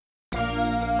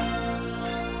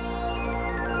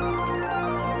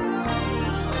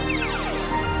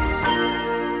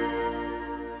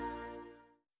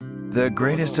The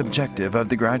greatest objective of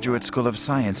the Graduate School of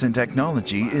Science and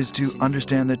Technology is to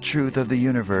understand the truth of the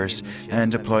universe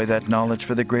and deploy that knowledge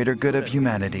for the greater good of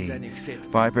humanity.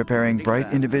 By preparing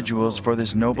bright individuals for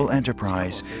this noble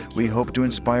enterprise, we hope to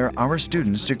inspire our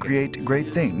students to create great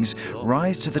things,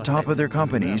 rise to the top of their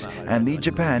companies, and lead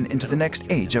Japan into the next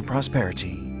age of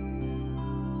prosperity.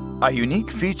 A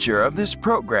unique feature of this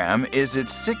program is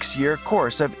its 6-year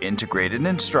course of integrated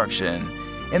instruction.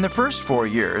 In the first 4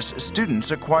 years,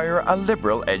 students acquire a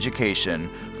liberal education,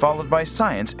 followed by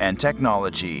science and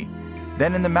technology.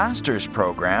 Then in the master's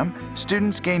program,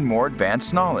 students gain more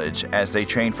advanced knowledge as they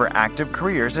train for active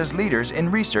careers as leaders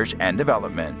in research and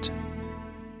development.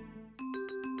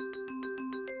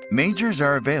 Majors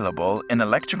are available in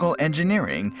electrical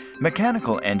engineering,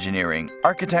 mechanical engineering,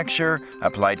 architecture,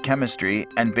 applied chemistry,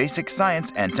 and basic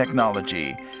science and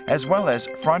technology, as well as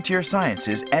frontier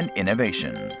sciences and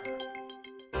innovation.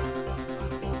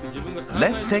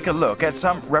 Let's take a look at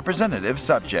some representative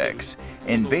subjects.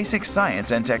 In basic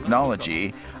science and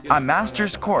technology, a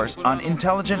master's course on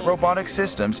intelligent robotic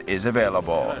systems is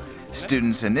available.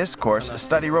 Students in this course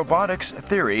study robotics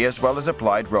theory as well as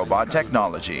applied robot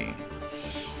technology.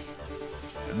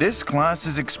 This class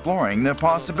is exploring the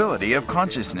possibility of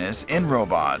consciousness in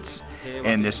robots.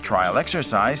 In this trial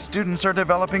exercise, students are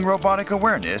developing robotic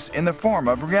awareness in the form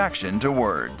of reaction to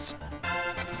words.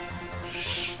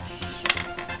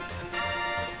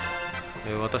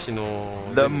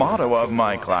 The motto of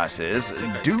my class is,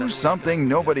 do something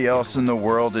nobody else in the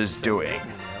world is doing.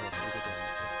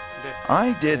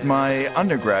 I did my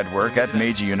undergrad work at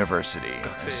Meiji University,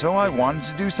 so I wanted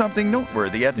to do something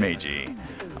noteworthy at Meiji.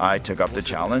 I took up the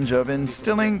challenge of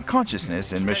instilling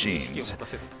consciousness in machines.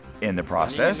 In the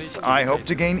process, I hope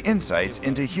to gain insights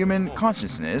into human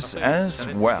consciousness as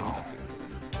well.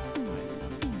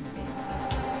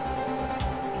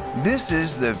 This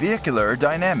is the Vehicular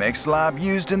Dynamics lab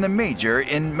used in the major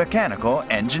in mechanical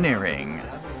engineering.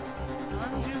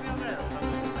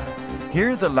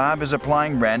 Here the lab is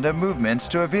applying random movements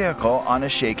to a vehicle on a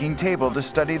shaking table to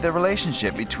study the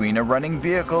relationship between a running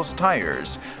vehicle's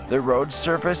tires, the road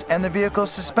surface, and the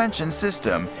vehicle's suspension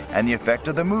system, and the effect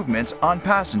of the movements on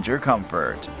passenger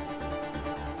comfort.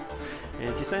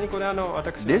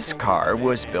 This car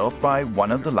was built by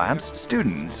one of the lab's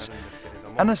students.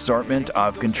 An assortment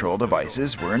of control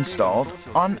devices were installed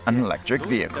on an electric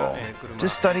vehicle to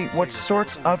study what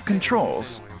sorts of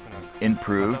controls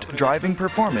improved driving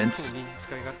performance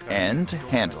and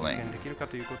handling.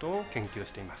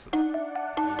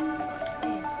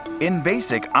 In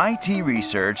basic IT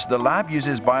research, the lab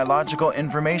uses biological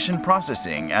information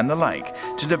processing and the like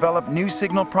to develop new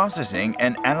signal processing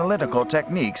and analytical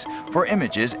techniques for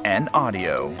images and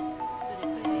audio.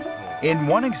 In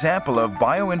one example of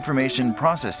bioinformation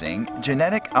processing,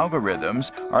 genetic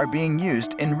algorithms are being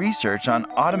used in research on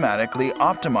automatically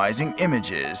optimizing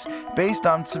images based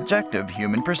on subjective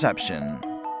human perception.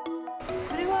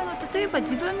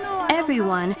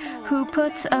 Everyone who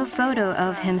puts a photo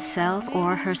of himself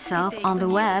or herself on the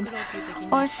web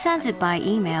or sends it by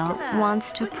email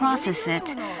wants to process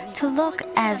it to look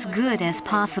as good as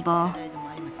possible.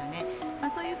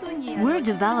 We're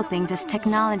developing this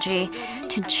technology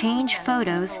to change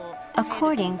photos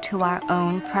according to our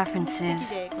own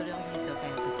preferences.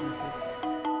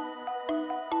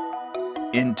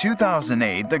 In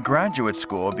 2008, the graduate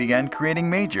school began creating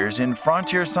majors in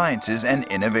frontier sciences and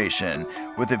innovation,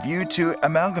 with a view to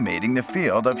amalgamating the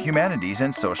field of humanities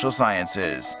and social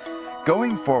sciences.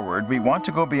 Going forward, we want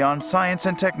to go beyond science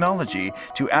and technology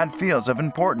to add fields of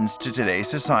importance to today's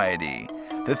society.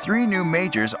 The 3 new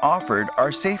majors offered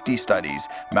are safety studies,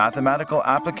 mathematical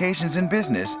applications in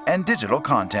business, and digital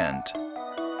content.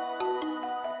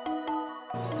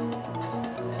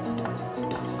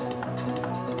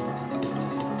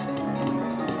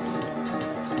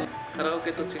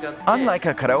 Unlike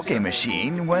a karaoke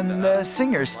machine, when the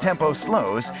singer's tempo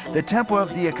slows, the tempo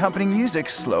of the accompanying music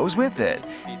slows with it.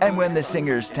 And when the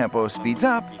singer's tempo speeds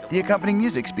up, the accompanying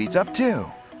music speeds up too.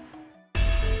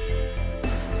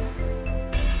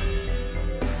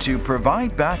 To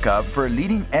provide backup for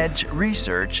leading-edge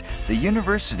research, the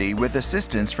university, with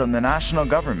assistance from the national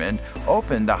government,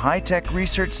 opened the High-Tech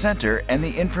Research Center and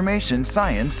the Information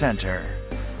Science Center.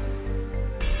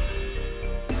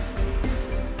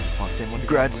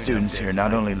 Grad students here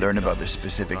not only learn about their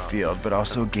specific field, but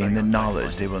also gain the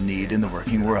knowledge they will need in the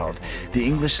working world, the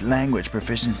English language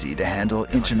proficiency to handle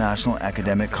international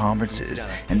academic conferences,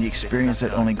 and the experience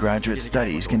that only graduate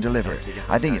studies can deliver.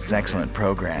 I think it's an excellent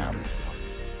program.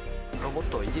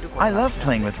 I love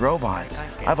playing with robots.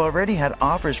 I've already had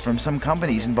offers from some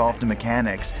companies involved in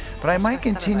mechanics, but I might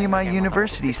continue my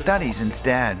university studies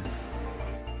instead.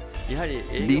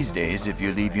 These days, if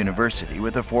you leave university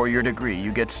with a 4-year degree,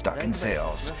 you get stuck in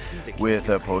sales. With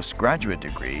a postgraduate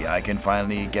degree, I can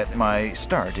finally get my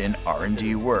start in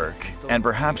R&D work and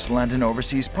perhaps land an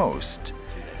overseas post.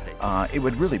 It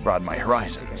would really broaden my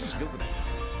horizons.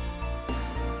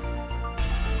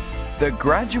 The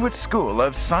Graduate School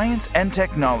of Science and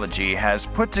Technology has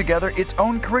put together its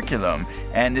own curriculum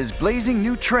and is blazing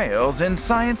new trails in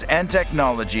science and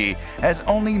technology as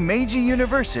only Meiji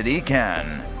University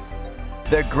can.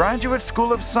 The Graduate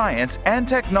School of Science and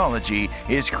Technology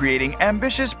is creating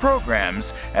ambitious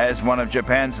programs as one of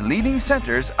Japan's leading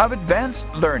centers of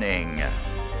advanced learning.